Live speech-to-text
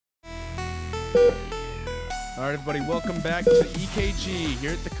All right, everybody, welcome back to the EKG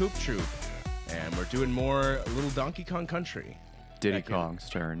here at the Coop Troop. And we're doing more Little Donkey Kong Country. Diddy Kong's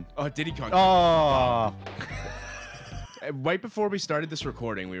turn. Oh, Diddy Kong. Oh! Right before we started this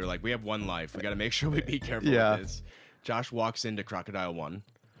recording, we were like, we have one life. We got to make sure we be careful with this. Josh walks into Crocodile 1.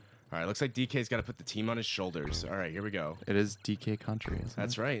 All right, looks like DK's got to put the team on his shoulders. All right, here we go. It is DK Country, isn't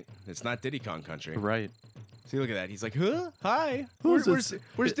That's it? right. It's not Diddy Kong Country. Right. See, look at that. He's like, huh? Hi. Where's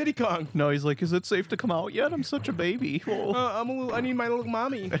Where's Diddy Kong? No, he's like, is it safe to come out yet? I'm such a baby. I need my little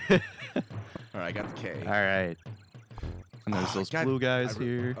mommy. All right, I got the K. All right. And there's those blue guys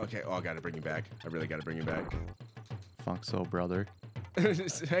here. Okay, oh, I got to bring you back. I really got to bring you back. Funk so, brother.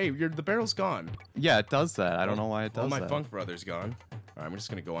 Hey, the barrel's gone. Yeah, it does that. I don't know why it does my that. Funk brother's gone. All right, I'm just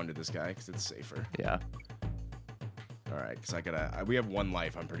going to go under this guy because it's safer. Yeah. All right, because we have one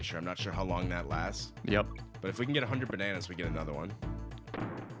life, I'm pretty sure. I'm not sure how long that lasts. Yep. But if we can get 100 bananas, we get another one.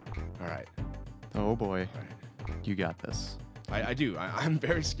 All right. Oh, boy. All right. You got this. I do. I'm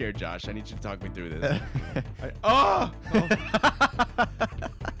very scared, Josh. I need you to talk me through this. Oh!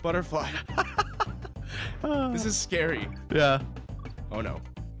 Butterfly. This is scary. Yeah. Oh, no.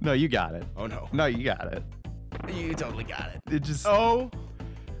 No, you got it. Oh, no. No, you got it. You totally got it. It just... Oh!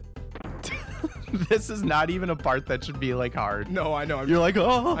 This is not even a part that should be, like, hard. No, I know. You're like,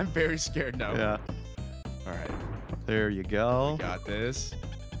 oh! I'm very scared now. Yeah. All right. There you go. Got this.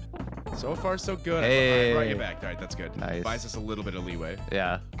 So far, so good. Hey. I brought you back. All right, that's good. Nice. Buys us a little bit of leeway.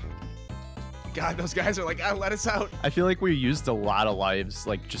 Yeah. God, those guys are like, let us out. I feel like we used a lot of lives,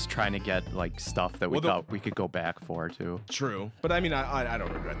 like, just trying to get, like, stuff that we thought we could go back for, too. True. But, I mean, I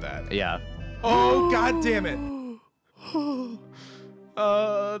don't regret that. Yeah. Oh, God damn it.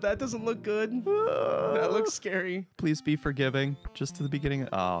 That doesn't look good. That looks scary. Please be forgiving. Just to the beginning.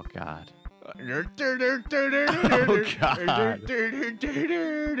 Oh, God. Oh, God.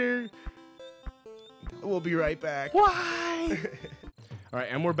 We'll be right back. Why? All right,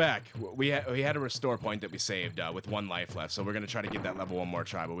 and we're back. We had a restore point that we saved with one life left, so we're going to try to get that level one more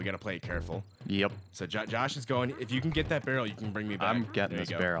try, but we got to play it careful. Yep. So Josh is going. If you can get that barrel, you can bring me back. I'm getting this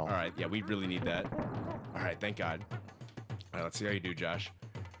barrel. All right, yeah, we really need that. All right, thank God. All right, let's see how you do, Josh.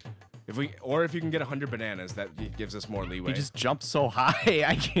 If you can get 100 bananas, that gives us more leeway. He just jumps so high,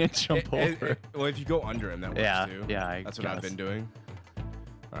 I can't jump over. Well, if you go under him, that works too. Yeah, that's what I've been doing.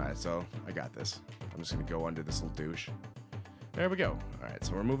 All right, so I got this. I'm just gonna go under this little douche. There we go. All right,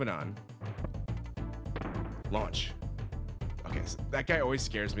 so we're moving on. Launch. Okay, so that guy always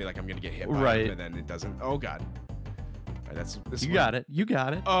scares me, like I'm gonna get hit by him, and then it doesn't. Oh God. All right, that's this. You got it. You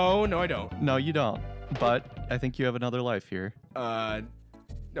got it. Oh no, I don't. No, you don't. But I think you have another life here.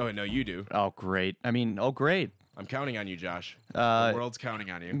 No, you do. Oh great. I mean, oh great. I'm counting on you, Josh. The world's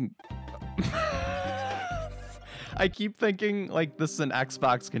counting on you. I keep thinking like this is an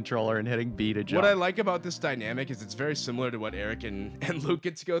Xbox controller and hitting B to jump. What I like about this dynamic is it's very similar to what Eric and Luke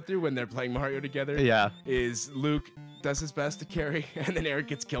gets to go through when they're playing Mario together. Yeah. Is Luke does his best to carry, and then Eric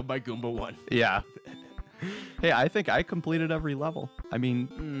gets killed by Goomba 1. Yeah. Hey, I think I completed every level. I mean,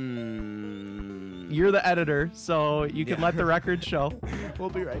 you're the editor, so you can let the record show. We'll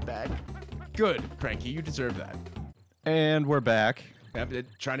be right back. Good, Cranky, you deserve that. And we're back. Yep,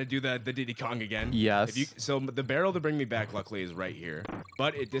 trying to do the Diddy Kong again. Yes. So the barrel to bring me back, luckily, is right here.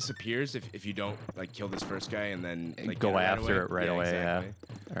 But it disappears if you don't like kill this first guy and then like go after it right away. Exactly.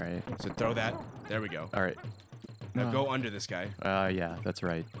 Yeah. All right. So throw that. There we go. All right. Now go under this guy. Yeah, that's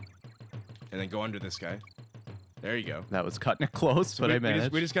right. And then go under this guy. There you go. That was cutting it close, but I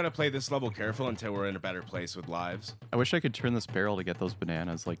managed. We just gotta play this level careful until we're in a better place with lives. I wish I could turn this barrel to get those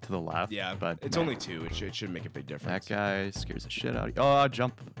bananas like to the left. Yeah, but it's only 2. It should make a big difference. That guy scares the shit out of you. Oh,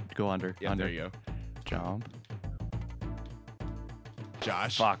 jump. Go under. Yeah, under. there you go. Jump.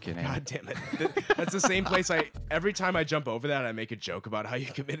 Josh. Fucking God damn it. That's the same place every time I jump over that, I make a joke about how you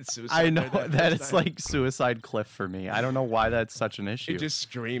committed suicide. I know that it's like suicide cliff for me. I don't know why that's such an issue. It just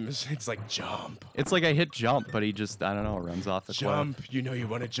screams. It's like jump. It's like I hit jump, but he just, I don't know, runs off the jump. cliff. You know you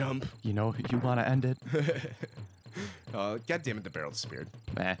want to jump. You know you want to end it. God damn it, the barrel's speared.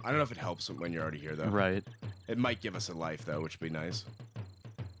 Meh. I don't know if it helps when you're already here, though. Right. It might give us a life, though, which would be nice.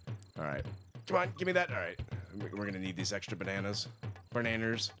 All right. Come on, give me that. All right. We're going to need these extra bananas.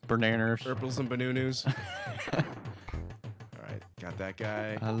 Bananas. Purples and banoonus. All right. Got that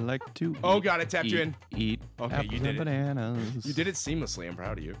guy. I like to Oh, God, it tapped you in. Eat okay, you did it. Bananas. You did it seamlessly. I'm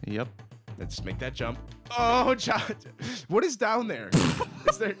proud of you. Yep. Let's just make that jump. Oh, John. What is down there?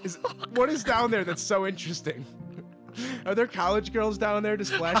 What is down there that's so interesting? Are there college girls down there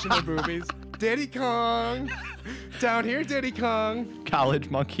just flashing their boobies? Diddy Kong! Down here, Diddy Kong! College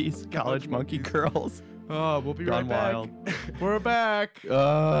monkeys. College monkey girls. Oh, we'll be Gone right wild. back. We're back.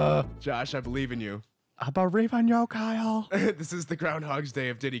 Josh, I believe in you. How about Raven Yo, Kyle? This is the Groundhog's Day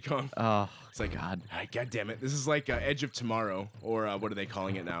of Diddy Kong. Oh, it's like, God. God damn it. This is like Edge of Tomorrow, or what are they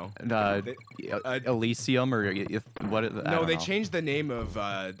calling it now? Elysium, or what? No, they changed the name of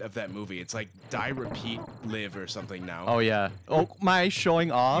that movie. It's like Die, Repeat, Live, or something now. Oh, yeah. Oh, my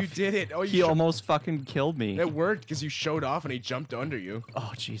showing off? You did it. Oh, he almost fucking killed me. It worked because you showed off and he jumped under you.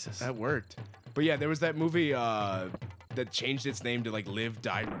 Oh, Jesus. That worked. But yeah, there was that movie that changed its name to like Live,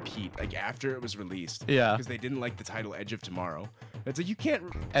 Die, Repeat, like after it was released. Yeah. Because they didn't like the title Edge of Tomorrow. It's like you can't.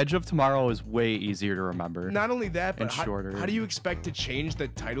 Edge of Tomorrow is way easier to remember. Not only that, but shorter. How do you expect to change the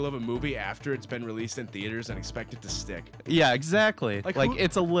title of a movie after it's been released in theaters and expect it to stick? Yeah, exactly. Like who,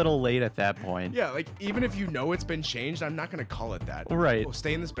 it's a little late at that point. Yeah, like even if you know it's been changed, I'm not gonna call it that. Right. Oh,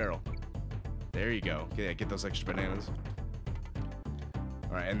 stay in this barrel. There you go. Yeah, get those extra bananas.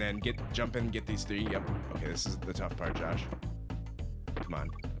 All right, and then jump in, get these 3. Yep. Okay, this is the tough part, Josh. Come on.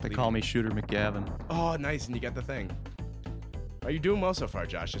 They call me Shooter McGavin. Oh, nice, and you got the thing. Are you doing well so far,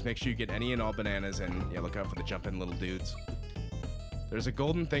 Josh? Just make sure you get any and all bananas, and yeah, look out for the jump in little dudes. There's a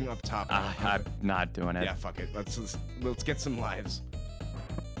golden thing up top. I'm not doing it. Yeah, fuck it. Let's get some lives.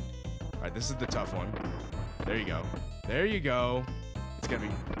 All right, this is the tough one. There you go. There you go. It's gonna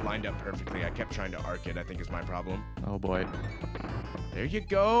be lined up perfectly. I kept trying to arc it, I think is my problem. Oh boy. There you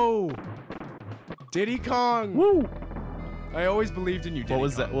go. Diddy Kong. Woo! I always believed in you, Diddy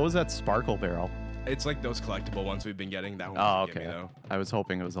Kong. What was that sparkle barrel? It's like those collectible ones we've been getting. That one. Oh, okay. Me, though. I was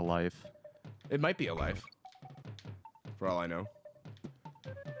hoping it was a life. It might be a life. For all I know.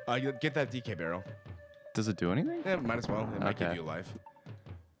 Get that DK barrel. Does it do anything? Yeah, might as well. It might give you a life.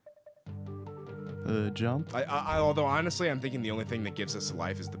 Jump? Although, honestly, I'm thinking the only thing that gives us a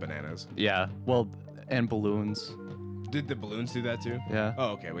life is the bananas. Yeah. Well, and balloons. Did the balloons do that too? Yeah. Oh,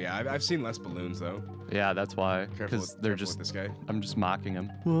 okay. Well, yeah, I've seen less balloons though. Yeah, that's why. Because they're just with this guy. I'm just mocking him.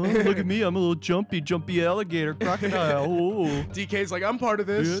 Whoa, look at me, I'm a little jumpy alligator crocodile. Ooh. DK's like, I'm part of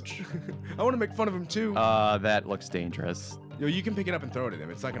this. Bitch. I want to make fun of him too. That looks dangerous. Yo, you can pick it up and throw it at him.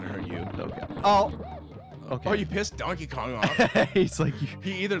 It's not gonna hurt you. Okay. Oh. Okay. Oh, you pissed Donkey Kong off. He's like.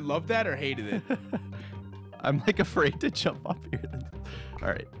 He either loved that or hated it. I'm like afraid to jump up here. All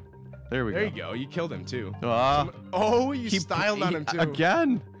right. There we go. There you go. You killed him too. Oh, you styled on him too.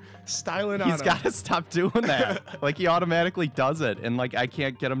 Again. Styling on him. He's got to stop doing that. Like he automatically does it, and like I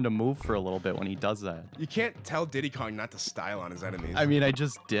can't get him to move for a little bit when he does that. You can't tell Diddy Kong not to style on his enemies. I mean, I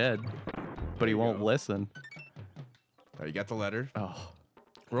just did, but he won't listen. Oh, you got the letter. Oh.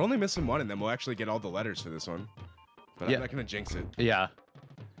 We're only missing one, and then we'll actually get all the letters for this one. But yeah. I'm not gonna jinx it. Yeah.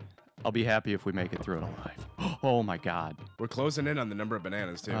 I'll be happy if we make it through it alive. Oh my God. We're closing in on the number of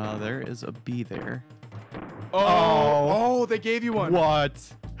bananas too. There is a bee there. Oh, they gave you one. What?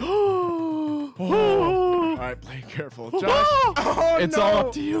 Oh. All right, play careful, Josh. Oh, it's all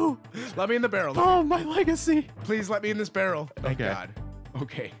up to you. Let me in the barrel. Oh, my legacy. Please let me in this barrel. Thank Okay. God.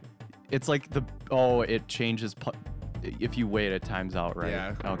 Okay. It's like it changes. If you wait, it times out, right?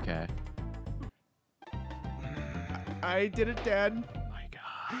 Yeah. Okay. I did it, Dad. Oh my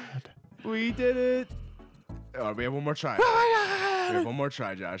God. We did it. Oh, we have one more try. Oh we have one more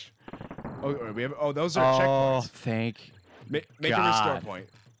try, Josh. Oh, we have. Oh, those are checkpoints. Thank. Make a restore point.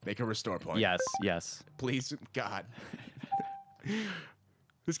 Make a restore point. Yes. Yes. Please, God.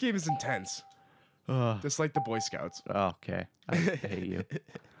 This game is intense. Just like the Boy Scouts. Okay. I hate you.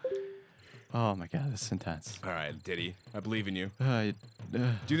 Oh my God, this is intense. All right, Diddy. I believe in you.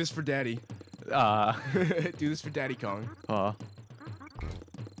 Do Do this for Daddy. Do this for Daddy Kong.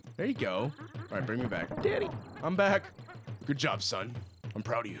 There you go. All right, bring me back. Daddy. I'm back. Good job, son. I'm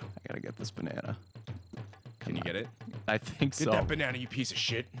proud of you. I gotta get this banana. Can you get it? I think Get so. that banana, you piece of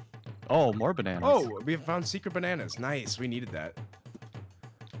shit. Oh, more bananas. Oh, we have found secret bananas. Nice. We needed that.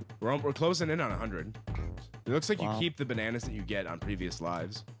 We're closing in on 100. It looks like you keep the bananas that you get on previous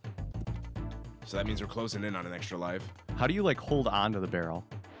lives. So that means we're closing in on an extra life. How do you like hold on to the barrel?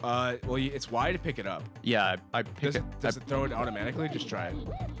 Well, it's Y to pick it up. Yeah, I pick it. Does it throw it automatically? Just try it.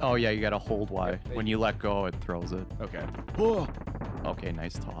 Oh yeah, you gotta hold Y. When you let go, it throws it. Okay. Okay,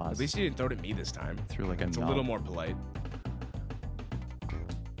 nice toss. At least you didn't throw it at me this time. Threw like It's a little more polite.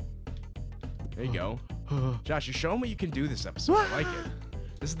 There you go. Josh, you're showing what you can do this episode. I like it.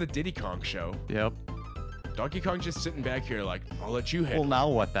 This is the Diddy Kong show. Yep. Donkey Kong just sitting back here like, I'll let you hit. Well, now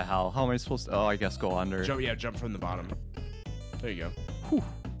what the hell? How am I supposed to? Oh, I guess go under. Jump from the bottom. There you go. Whew.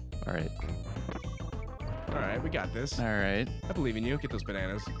 All right. All right, we got this. All right. I believe in you. Get those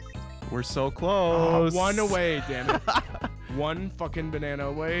bananas. We're so close. One away, damn it. One fucking banana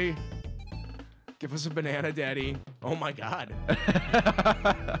away. Give us a banana, Daddy. Oh my God.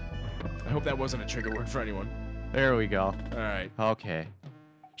 I hope that wasn't a trigger word for anyone. There we go. All right. Okay.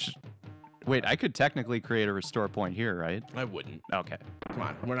 Wait, I could technically create a restore point here, right? I wouldn't. Okay. Come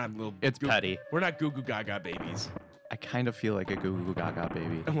on, we're not little. It's petty. We're not goo goo gaga babies. I kind of feel like a goo goo gaga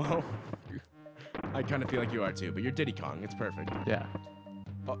baby. Well, I kind of feel like you are too, but you're Diddy Kong. It's perfect. Yeah.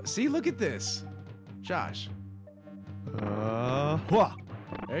 Oh, see, look at this, Josh. Whoa.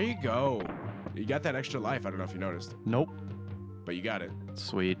 There you go. You got that extra life. I don't know if you noticed. Nope. But you got it.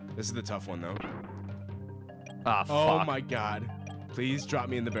 Sweet. This is the tough one though. Ah, fuck. Oh my God. Please drop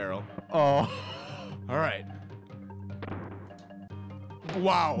me in the barrel. Oh. All right.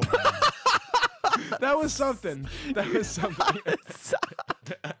 Wow. That was something. That was something.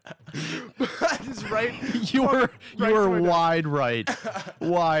 Just right. You were wide right.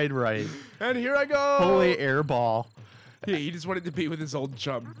 Wide right. And here I go. Holy air ball. Yeah, he just wanted to be with his old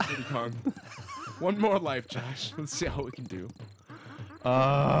chum, Diddy Kong. One more life, Josh. Let's see how we can do.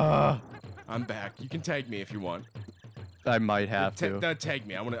 I'm back. You can tag me if you want. I might have to. No, tag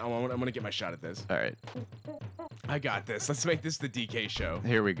me. I'm gonna get my shot at this. All right. I got this. Let's make this the DK show.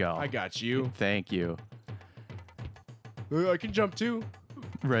 Here we go. I got you. Thank you. I can jump too.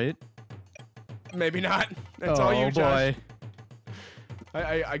 Right? Maybe not. That's all you, Josh.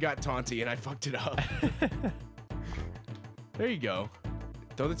 Boy. I got taunty and I fucked it up. There you go.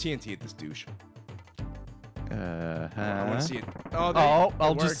 Throw the TNT at this douche. I want to see it. Oh,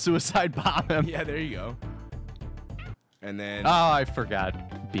 I'll just suicide bomb him. Yeah, there you go. And then. Oh, I forgot.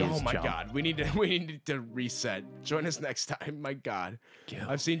 Oh my God, we need to reset. Join us next time. My God,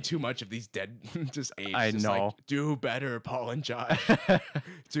 I've seen too much of these dead just apes. I know. Like, do better, Paul and Josh.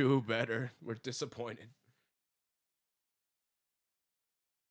 Do better. We're disappointed.